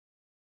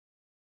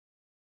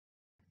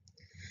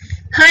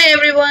Hi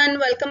everyone,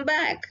 welcome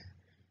back.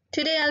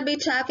 Today I'll be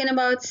talking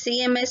about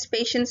CMS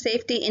Patient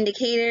Safety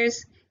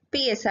Indicators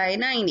PSI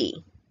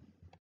 90.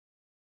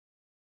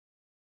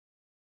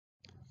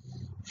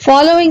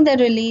 Following the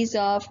release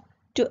of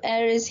To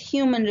Err is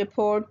Human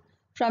report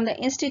from the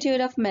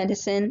Institute of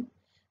Medicine,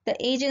 the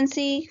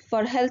Agency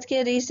for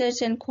Healthcare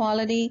Research and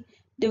Quality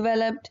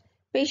developed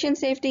patient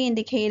safety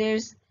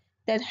indicators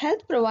that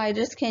health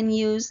providers can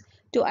use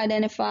to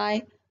identify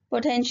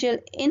potential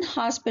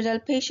in-hospital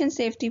patient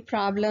safety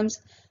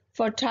problems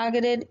for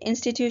targeted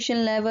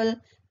institution-level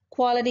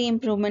quality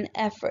improvement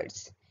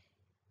efforts.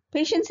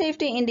 Patient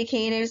safety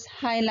indicators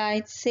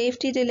highlight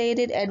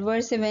safety-related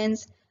adverse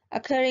events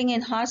occurring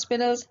in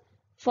hospitals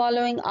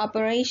following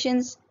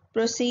operations,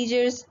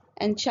 procedures,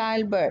 and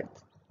childbirth.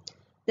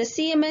 The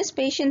CMS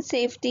Patient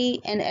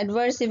Safety and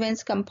Adverse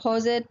Events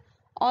Composite,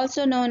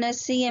 also known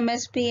as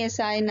CMS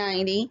PSI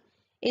 90,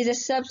 is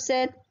a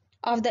subset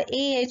of the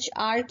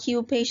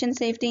AHRQ patient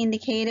safety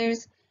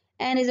indicators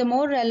and is a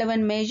more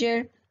relevant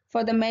measure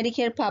for the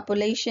Medicare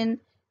population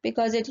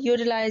because it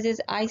utilizes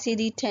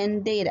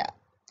ICD-10 data.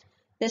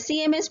 The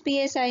CMS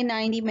PSI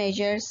 90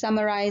 measure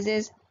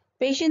summarizes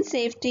patient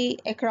safety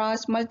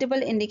across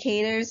multiple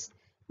indicators,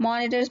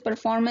 monitors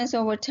performance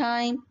over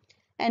time,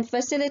 and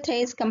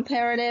facilitates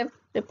comparative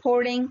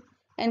reporting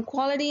and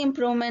quality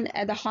improvement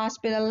at the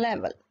hospital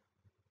level.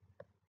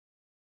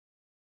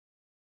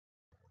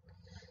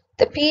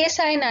 The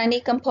PSI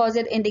 90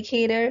 composite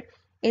indicator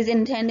is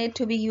intended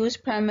to be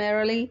used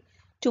primarily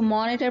to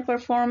monitor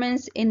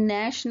performance in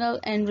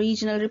national and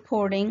regional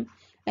reporting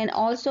and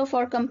also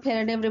for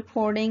comparative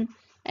reporting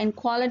and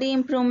quality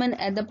improvement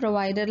at the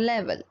provider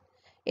level.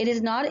 It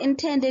is not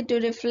intended to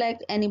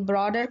reflect any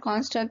broader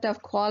construct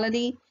of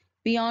quality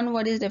beyond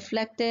what is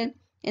reflected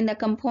in the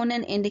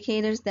component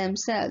indicators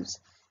themselves.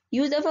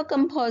 Use of a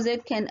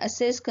composite can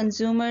assist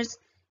consumers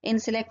in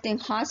selecting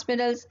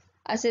hospitals,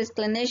 assist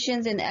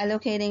clinicians in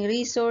allocating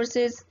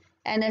resources,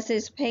 and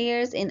assist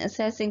payers in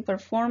assessing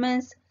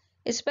performance,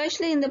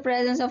 especially in the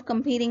presence of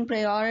competing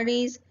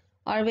priorities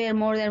or where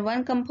more than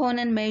one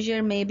component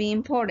measure may be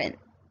important.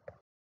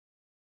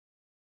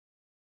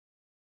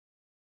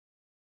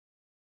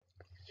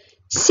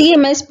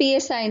 CMS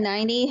PSI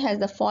 90 has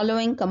the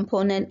following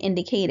component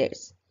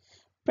indicators: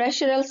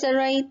 pressure ulcer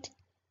rate,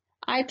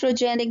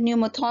 iatrogenic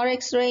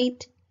pneumothorax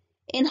rate,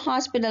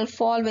 in-hospital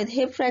fall with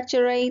hip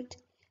fracture rate,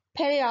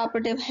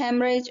 perioperative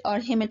hemorrhage or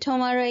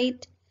hematoma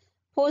rate,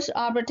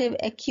 postoperative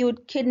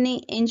acute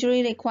kidney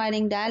injury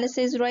requiring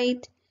dialysis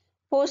rate,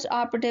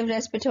 postoperative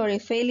respiratory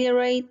failure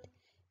rate,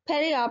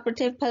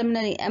 perioperative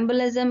pulmonary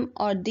embolism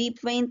or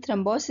deep vein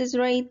thrombosis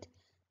rate,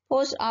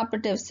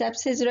 postoperative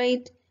sepsis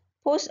rate,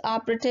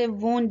 postoperative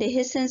wound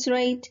dehiscence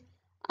rate,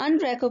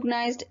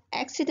 unrecognized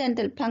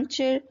accidental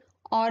puncture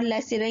or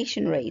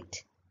laceration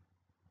rate.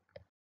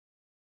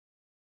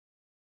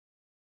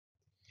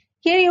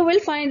 Here you will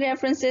find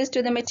references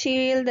to the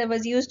material that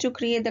was used to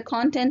create the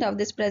content of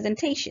this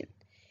presentation.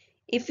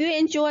 If you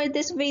enjoyed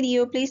this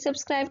video, please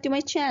subscribe to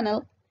my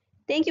channel.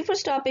 Thank you for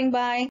stopping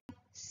by.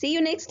 See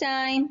you next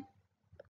time.